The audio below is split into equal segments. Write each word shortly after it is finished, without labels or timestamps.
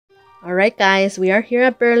Alright guys, we are here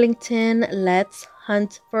at Burlington. Let's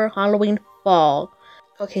hunt for Halloween fall.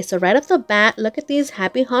 Okay, so right off the bat, look at these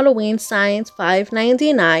Happy Halloween signs,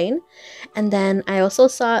 $5.99. And then I also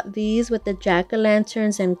saw these with the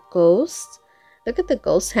jack-o'-lanterns and ghosts. Look at the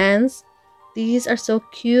ghost hands. These are so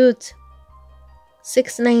cute.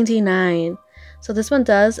 $6.99. So this one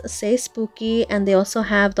does say spooky, and they also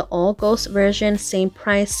have the all ghost version, same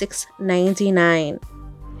price, $6.99.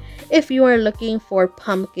 If you are looking for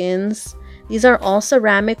pumpkins, these are all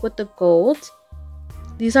ceramic with the gold.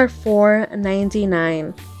 These are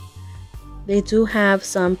 $4.99. They do have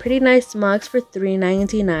some pretty nice mugs for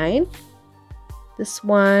 $3.99. This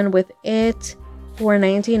one with it,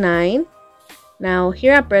 $4.99. Now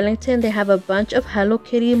here at Burlington, they have a bunch of Hello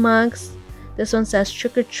Kitty mugs. This one says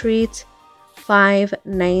trick or treat,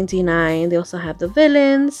 $5.99. They also have the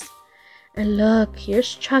villains. And look,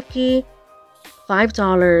 here's Chucky,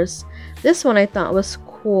 $5. This one I thought was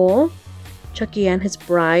cool. Chucky and his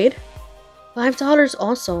bride, $5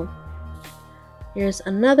 also. Here's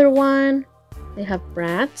another one. They have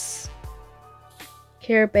Bratz,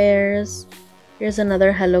 Care Bears. Here's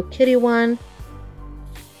another Hello Kitty one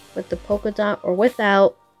with the polka dot or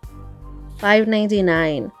without,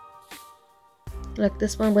 $5.99. Look,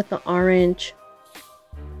 this one with the orange.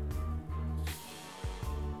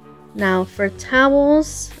 Now for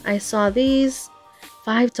towels, I saw these,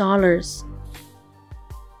 $5.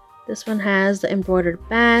 This one has the embroidered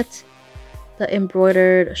bat, the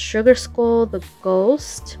embroidered sugar skull, the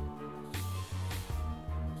ghost.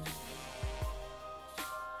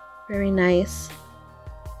 Very nice.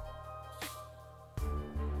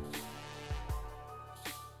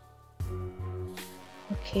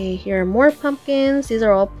 Okay, here are more pumpkins. These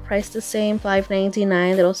are all priced the same,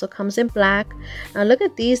 $5.99. It also comes in black. Now look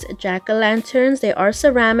at these jack-o'-lanterns. They are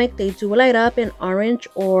ceramic. They do light up in orange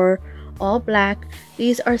or all black.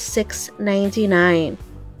 These are $6.99.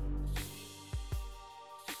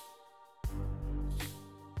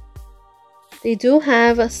 They do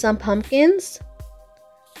have some pumpkins.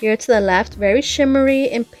 Here to the left, very shimmery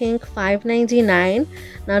in pink, $5.99.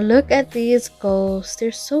 Now look at these ghosts.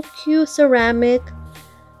 They're so cute, ceramic.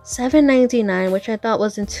 $7.99, which I thought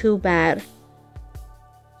wasn't too bad.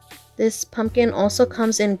 This pumpkin also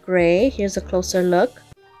comes in gray. Here's a closer look.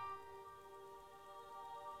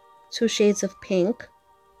 2 shades of pink.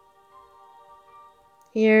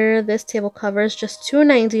 Here, this table cover is just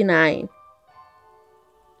 $2.99.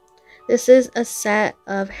 This is a set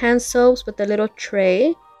of hand soaps with a little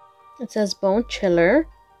tray. It says Bone Chiller.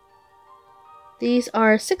 These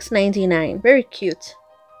are $6.99. Very cute.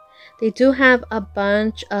 They do have a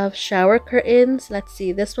bunch of shower curtains. Let's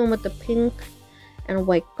see, this one with the pink and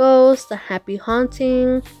white ghost, the happy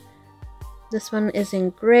haunting. This one is in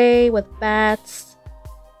gray with bats,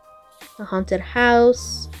 the haunted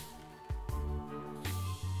house.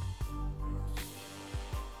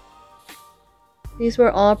 These were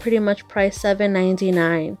all pretty much priced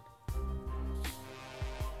 $7.99.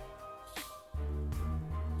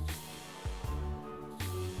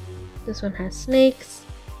 This one has snakes.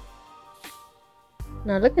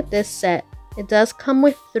 Now look at this set. It does come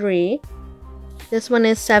with 3. This one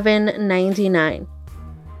is $7.99.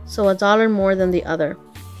 So $1 more than the other.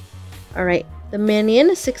 Alright, the Minion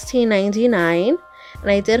is $16.99.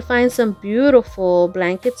 And I did find some beautiful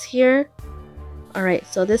blankets here. Alright,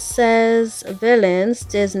 so this says Villains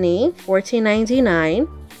Disney, $14.99.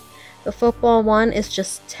 The football one is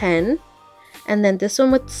just $10. And then this one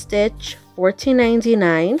with Stitch,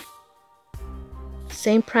 $14.99.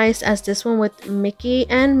 Same price as this one with Mickey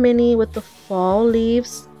and Minnie with the fall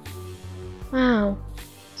leaves. Wow,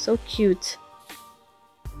 so cute.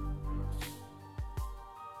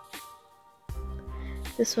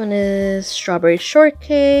 This one is Strawberry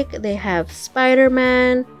Shortcake. They have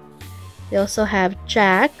Spider-Man. They also have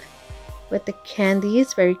Jack with the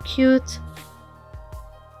candies, very cute.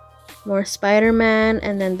 More Spider-Man,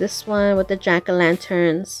 and then this one with the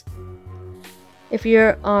jack-o'-lanterns. If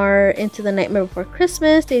you are into the Nightmare Before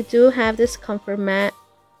Christmas, they do have this comfort mat.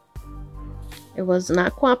 It was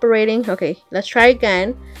not cooperating. Okay, let's try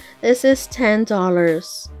again. This is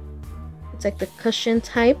 $10. It's like the cushion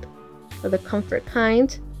type or the comfort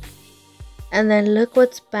kind. And then look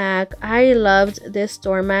what's back. I loved this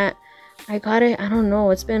doormat. I got it, I don't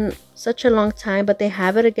know, it's been such a long time, but they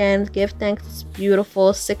have it again. Give thanks, it's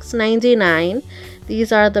beautiful, $6.99.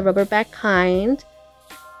 These are the rubberback kind.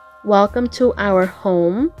 Welcome to our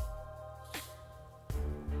home.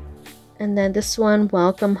 And then this one,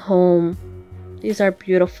 welcome home. These are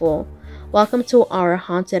beautiful. Welcome to our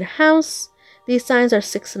haunted house. These signs are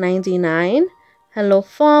 $6.99. Hello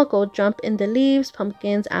fall, go jump in the leaves,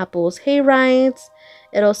 pumpkins, apples, hay rides.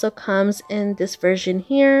 It also comes in this version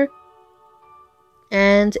here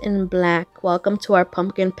and in black. Welcome to our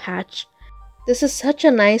pumpkin patch. This is such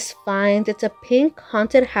a nice find. It's a pink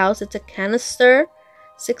haunted house. It's a canister,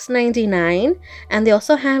 $6.99. And they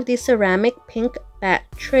also have these ceramic pink bat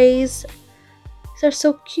trays. These are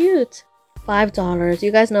so cute. $5.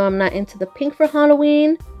 You guys know I'm not into the pink for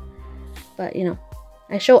Halloween, but you know,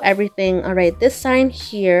 I show everything. All right, this sign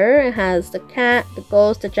here, it has the cat, the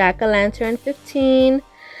ghost, the jack-o'-lantern, 15.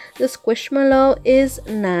 The squishmallow is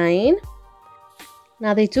 9.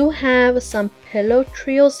 Now they do have some pillow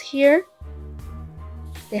trios here.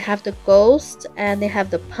 They have the ghost and they have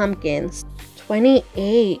the pumpkins.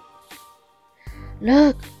 28.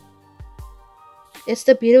 Look, it's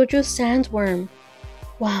the Beetlejuice sandworm.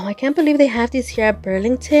 Wow, I can't believe they have these here at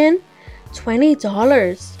Burlington.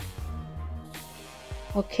 $20.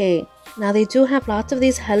 Okay, now they do have lots of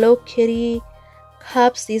these Hello Kitty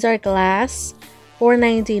cups. These are glass,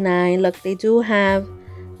 $4.99. Look, they do have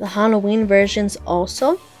the Halloween versions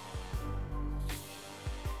also.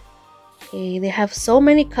 Okay, they have so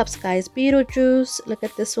many cups, guys. Beetlejuice. Look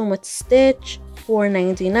at this one with Stitch,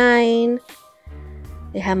 $4.99.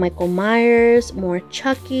 They have Michael Myers, more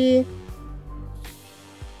Chucky.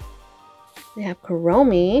 They have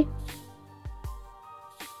Kuromi.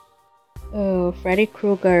 Oh, Freddy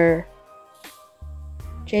Krueger.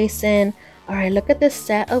 Jason. Alright, look at this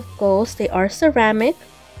set of ghosts. They are ceramic.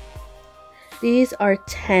 These are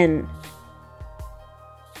 10.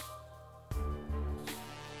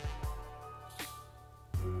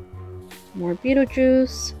 More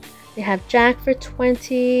Beetlejuice. They have Jack for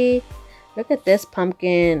 20. Look at this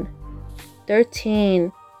pumpkin.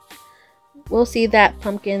 13. We'll see that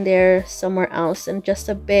pumpkin there somewhere else in just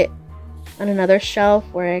a bit on another shelf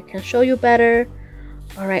where I can show you better.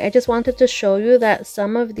 Alright, I just wanted to show you that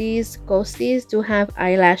some of these ghosties do have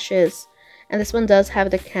eyelashes. And this one does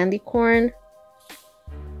have the candy corn.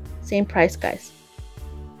 Same price, guys.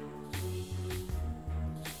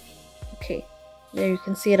 Okay, there you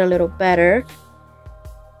can see it a little better.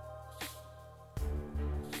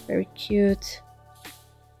 Very cute.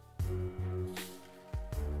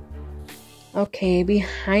 Okay,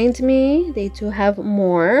 behind me, they do have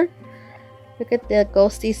more. Look at the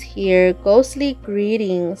ghosties here. Ghostly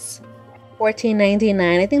Greetings.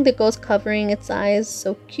 $14.99. I think the ghost covering its eyes.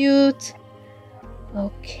 So cute.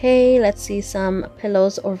 Okay, let's see some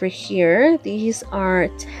pillows over here. These are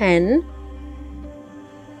 10.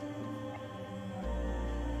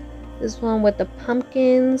 This one with the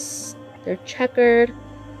pumpkins. They're checkered.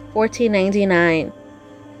 $14.99.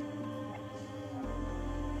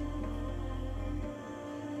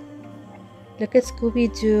 Look at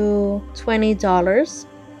Scooby-Doo, $20.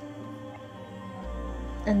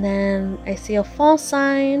 And then I see a fall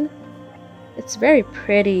sign. It's very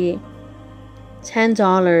pretty.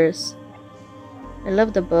 $10. I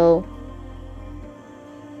love the bow.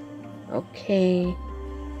 Okay.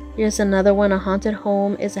 Here's another one. A haunted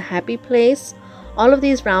home is a happy place. All of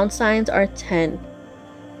these round signs are 10.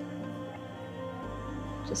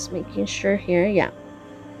 Just making sure here. Yeah.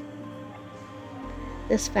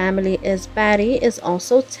 This family is Batty is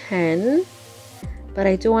also 10. But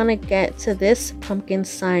I do want to get to this pumpkin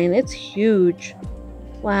sign. It's huge.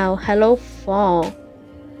 Wow. Hello Fall.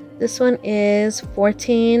 This one is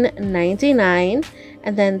 $14.99.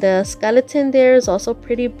 And then the skeleton there is also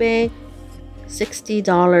pretty big.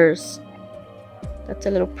 $60. That's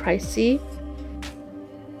a little pricey.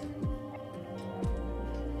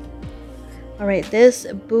 Alright, this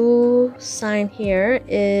Boo sign here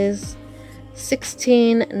is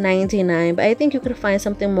 $16.99, but I think you could find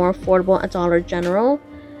something more affordable at Dollar General,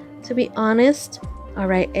 to be honest.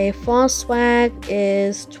 Alright, a fall swag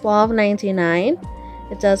is $12.99.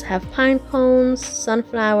 It does have pine cones,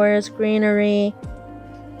 sunflowers, greenery.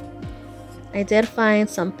 I did find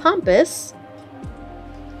some pampas.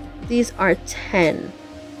 These are 10.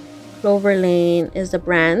 Clover Lane is the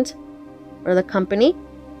brand or the company.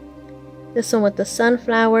 This one with the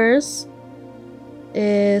sunflowers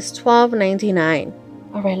is $12.99.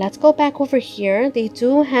 Alright, let's go back over here. They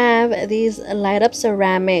do have these light up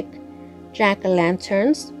ceramic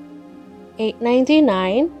jack-o'-lanterns,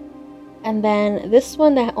 $8.99. And then this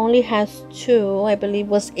one that only has 2, I believe,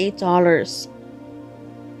 was $8.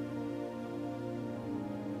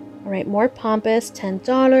 Alright, more pampas,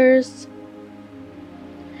 $10.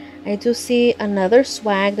 I do see another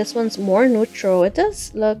swag. This one's more neutral. It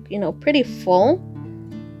does look, you know, pretty full.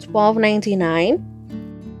 $12.99.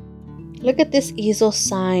 Look at this easel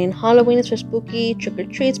sign. Halloween is for spooky,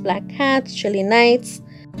 trick-or-treats, black cats, chilly nights.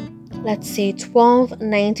 Let's see,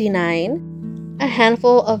 $12.99. A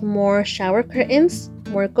handful of more shower curtains.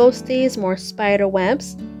 More ghosties, more spider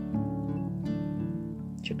webs.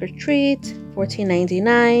 Trick or treat,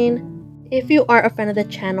 $14.99. If you are a friend of the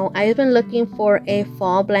channel, I've been looking for a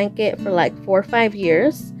fall blanket for like 4 or 5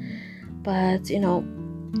 years. But, you know,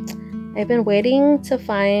 I've been waiting to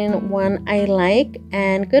find one I like.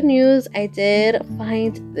 And good news, I did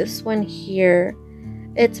find this one here.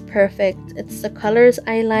 It's perfect. It's the colors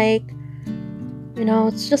I like. You know,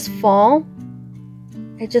 it's just fall.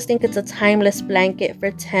 I just think it's a timeless blanket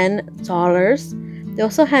for $10. They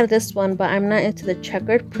also have this one, but I'm not into the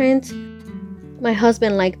checkered print. My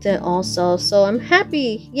husband liked it also, so I'm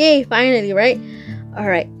happy. Yay, finally, right? All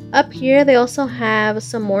right, up here they also have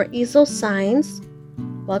some more easel signs.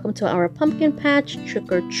 Welcome to our pumpkin patch,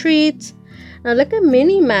 trick or treat. Now look at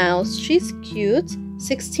Minnie Mouse. She's cute.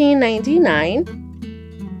 $16.99.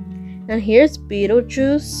 And here's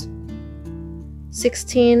Beetlejuice.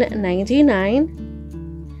 $16.99.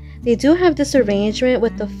 They do have this arrangement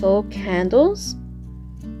with the faux candles.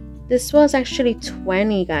 This was actually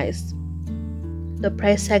 $20, guys. The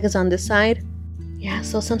price tag is on this side. Yeah,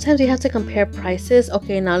 so sometimes you have to compare prices.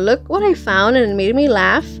 Okay, now look what I found and it made me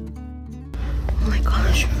laugh. Oh my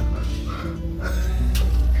gosh.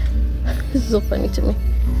 This is so funny to me.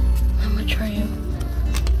 How much are you?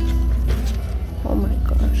 Oh my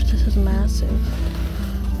gosh, this is massive.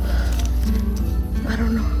 I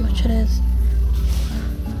don't know how much it is.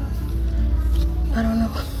 I don't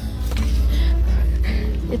know.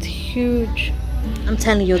 It's huge. I'm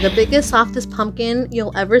telling you, the biggest, softest pumpkin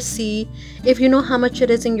you'll ever see. If you know how much it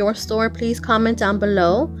is in your store, please comment down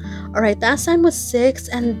below. Alright, that sign was $6.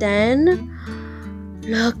 And then,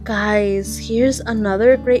 look guys, here's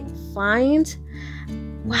another great find.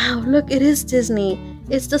 Wow, look, it is Disney.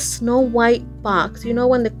 It's the Snow White box. You know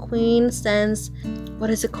when the queen sends, what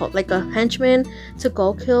is it called? Like a henchman to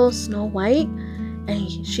go kill Snow White? And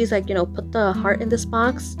she's like, you know, put the heart in this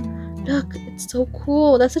box. Look, it's so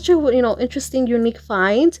cool. That's such a, you know, interesting, unique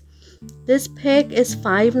find. This pick is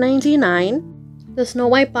 $5.99. The Snow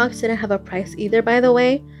White box didn't have a price either, by the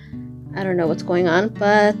way. I don't know what's going on,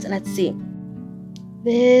 but let's see.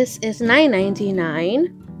 This is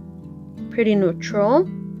 $9.99. Pretty neutral.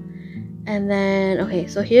 And then, okay,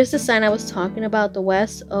 so here's the sign I was talking about, the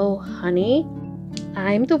West. Oh, honey,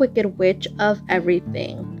 I'm the Wicked Witch of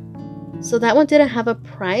everything. So that one didn't have a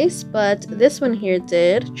price, but this one here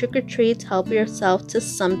did. Trick or treat, help yourself to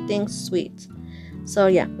something sweet. So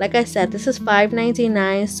yeah, like I said, this is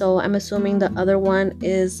 $5.99, so I'm assuming the other one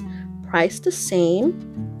is priced the same.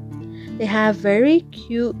 They have very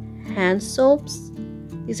cute hand soaps.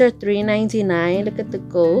 These are $3.99. Look at the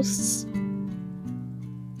ghosts.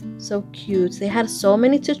 So cute. They had so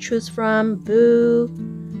many to choose from. Boo.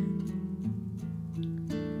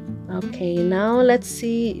 Okay, now let's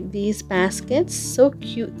see these baskets. So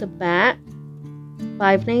cute, the bat.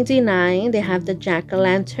 $5.99. They have the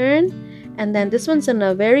jack-o'-lantern. And then this one's in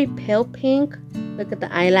a very pale pink. Look at the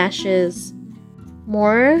eyelashes.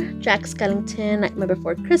 More Jack Skellington Nightmare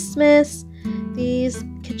Before Christmas. These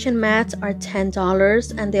kitchen mats are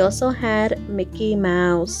 $10. And they also had Mickey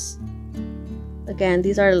Mouse. Again,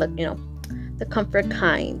 these are, you know, the comfort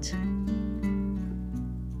kind.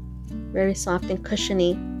 Very soft and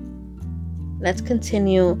cushiony. Let's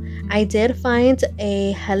continue. I did find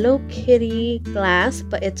a Hello Kitty glass,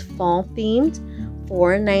 but it's fall themed.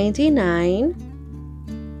 $4.99.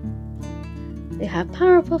 They have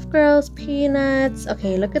Powerpuff Girls, Peanuts.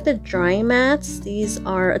 Okay, look at the drying mats. These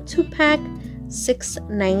are a 2-pack,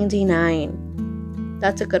 $6.99.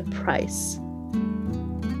 That's a good price.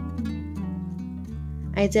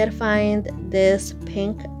 I did find this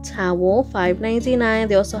pink towel, $5.99.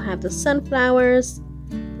 They also have the sunflowers.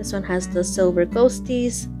 This one has the silver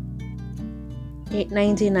ghosties.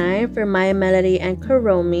 $8.99 for Maya Melody and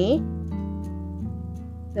Kuromi.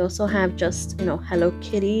 They also have just, you know, Hello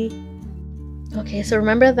Kitty. Okay, so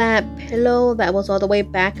remember that pillow that was all the way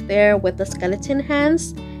back there with the skeleton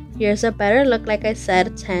hands? Here's a better look, like I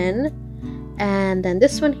said, 10. And then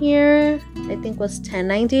this one here, I think was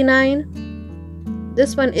 $10.99.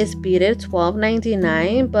 This one is beaded,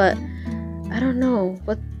 $12.99, but I don't know.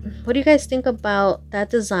 What do you guys think about that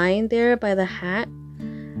design there by the hat?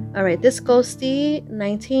 Alright, this ghosty,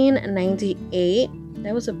 $19.98.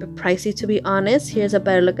 That was a bit pricey, to be honest. Here's a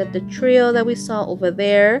better look at the trio that we saw over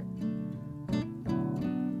there.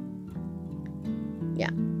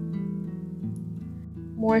 Yeah.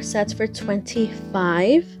 More sets for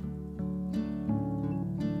 $25.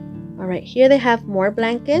 Alright, here they have more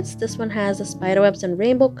blankets. This one has the spiderwebs and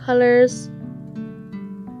rainbow colors.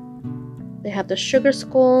 They have the sugar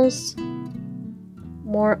skulls.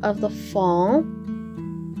 More of the fall.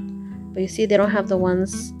 But you see, they don't have the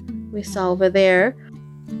ones we saw over there.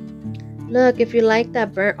 Look, if you like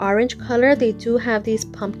that burnt orange color, they do have these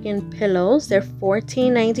pumpkin pillows. They're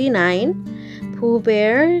 $14.99. Pooh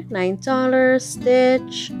Bear, $9.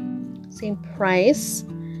 Stitch, same price.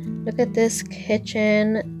 Look at this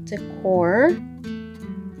kitchen decor,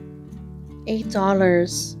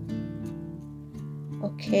 $8.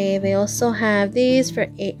 Okay, they also have these for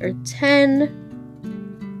 $8 or $10.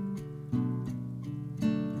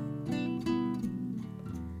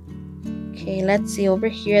 Okay, let's see over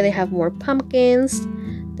here. They have more pumpkins.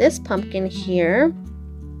 This pumpkin here,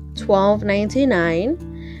 $12.99.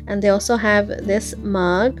 And they also have this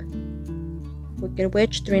mug, Wicked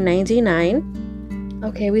Witch, $3.99.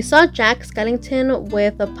 Okay, we saw Jack Skellington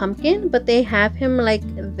with a pumpkin, but they have him like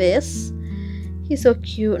this. He's so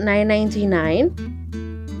cute,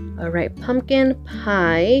 $9.99. Alright, pumpkin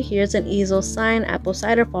pie. Here's an easel sign, apple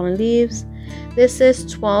cider, fallen leaves. This is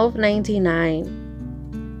 $12.99.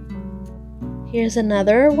 Here's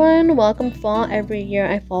another one. Welcome fall. Every year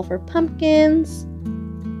I fall for pumpkins.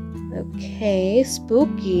 Okay,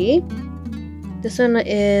 spooky. This one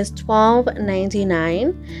is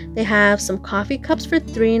 $12.99. They have some coffee cups for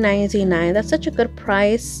 $3.99. That's such a good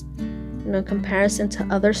price, you know, in comparison to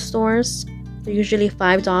other stores. They're usually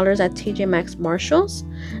 $5 at TJ Maxx, Marshalls.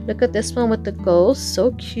 Look at this one with the ghost.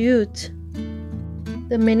 So cute.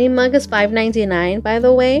 The mini mug is $5.99, by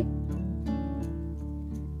the way.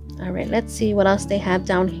 Alright, let's see what else they have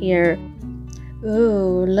down here.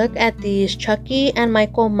 Ooh, look at these Chucky and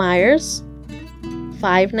Michael Myers.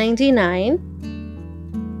 $5.99.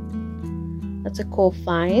 That's a cool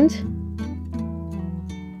find.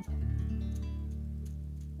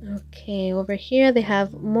 Okay, over here they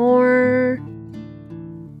have more.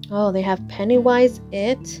 Oh, they have Pennywise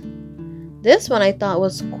It. This one I thought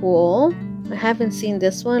was cool. I haven't seen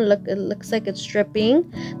this one. Look, it looks like it's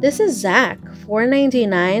dripping. This is Zach,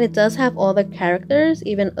 $4.99. It does have all the characters,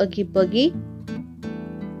 even Oogie Boogie.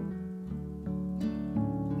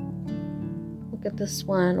 Look at this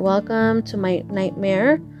one. Welcome to my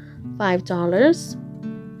nightmare, $5.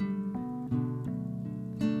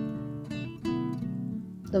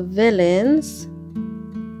 The villains.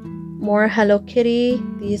 More Hello Kitty.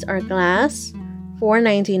 These are glass,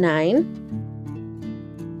 $4.99.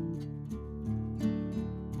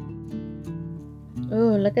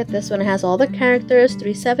 Oh, look at this one. It has all the characters,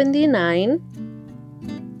 $3.79.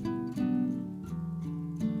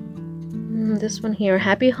 This one here,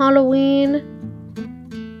 Happy Halloween.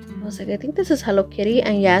 I was like, I think this is Hello Kitty,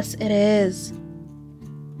 and yes, it is.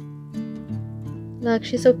 Look,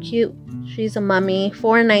 she's so cute. She's a mummy,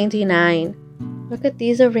 $4.99. Look at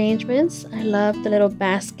these arrangements. I love the little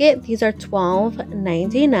basket. These are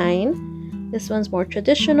 $12.99. This one's more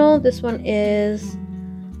traditional. This one is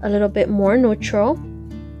a little bit more neutral.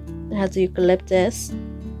 It has the eucalyptus.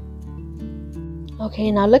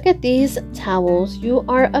 Okay, now look at these towels. You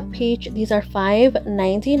Are a Peach. These are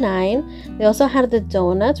 $5.99. They also had the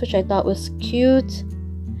donuts, which I thought was cute.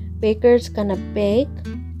 Baker's Gonna Bake.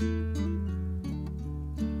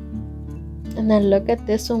 And then look at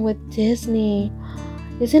this one with Disney.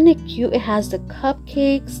 Isn't it cute? It has the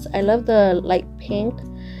cupcakes. I love the light pink.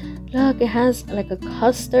 Look, it has like a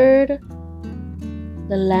custard.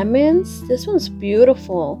 The lemons. This one's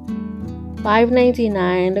beautiful.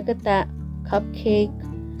 $5.99. Look at that cupcake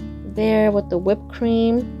there with the whipped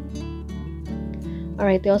cream.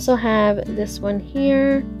 Alright, they also have this one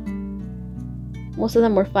here. Most of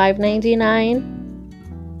them were $5.99.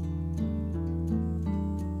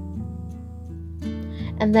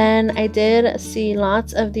 And then I did see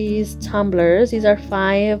lots of these tumblers. These are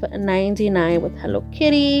 $5.99 with Hello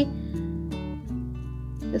Kitty.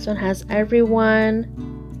 This one has everyone.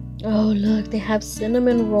 Oh, look, they have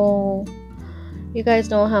cinnamon roll. You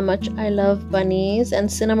guys know how much I love bunnies,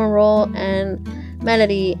 and cinnamon roll and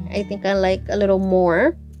Melody, I think I like a little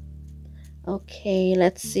more. Okay,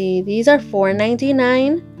 let's see. These are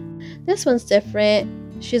 $4.99. This one's different.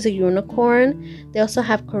 She's a unicorn. They also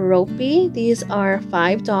have Karopi. These are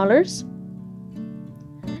 $5.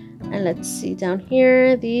 And let's see down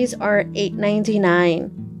here. These are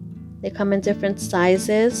 $8.99. They come in different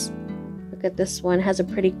sizes. Look at this one. It has a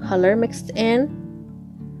pretty color mixed in.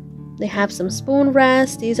 They have some spoon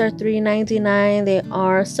rests. These are $3.99. They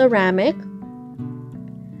are ceramic.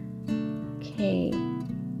 Okay.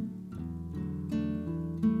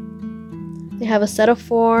 They have a set of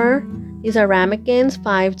 4. These are ramekins,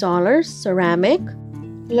 $5, ceramic.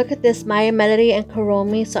 Look at this, Maya Melody and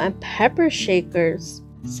Kuromi salt and pepper shakers,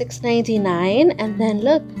 $6.99. And then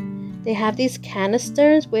look, they have these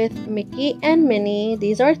canisters with Mickey and Minnie.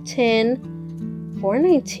 These are tin,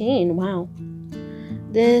 $4.19. Wow.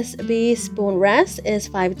 This bee spoon rest is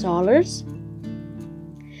 $5.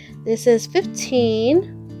 This is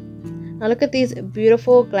 $15. Now look at these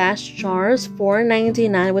beautiful glass jars,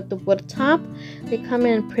 $4.99 with the wood top. They come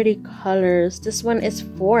in pretty colors. This one is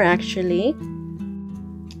 $4 actually.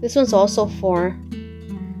 This one's also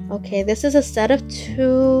 $4. Okay, this is a set of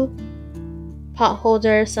 2 pot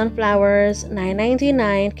holders, sunflowers,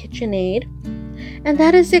 $9.99, KitchenAid. And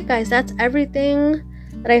that is it, guys. That's everything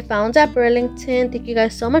that I found at Burlington. Thank you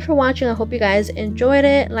guys so much for watching. I hope you guys enjoyed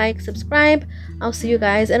it. Like, subscribe. I'll see you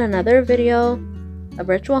guys in another video. A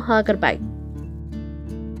virtual hug. Goodbye.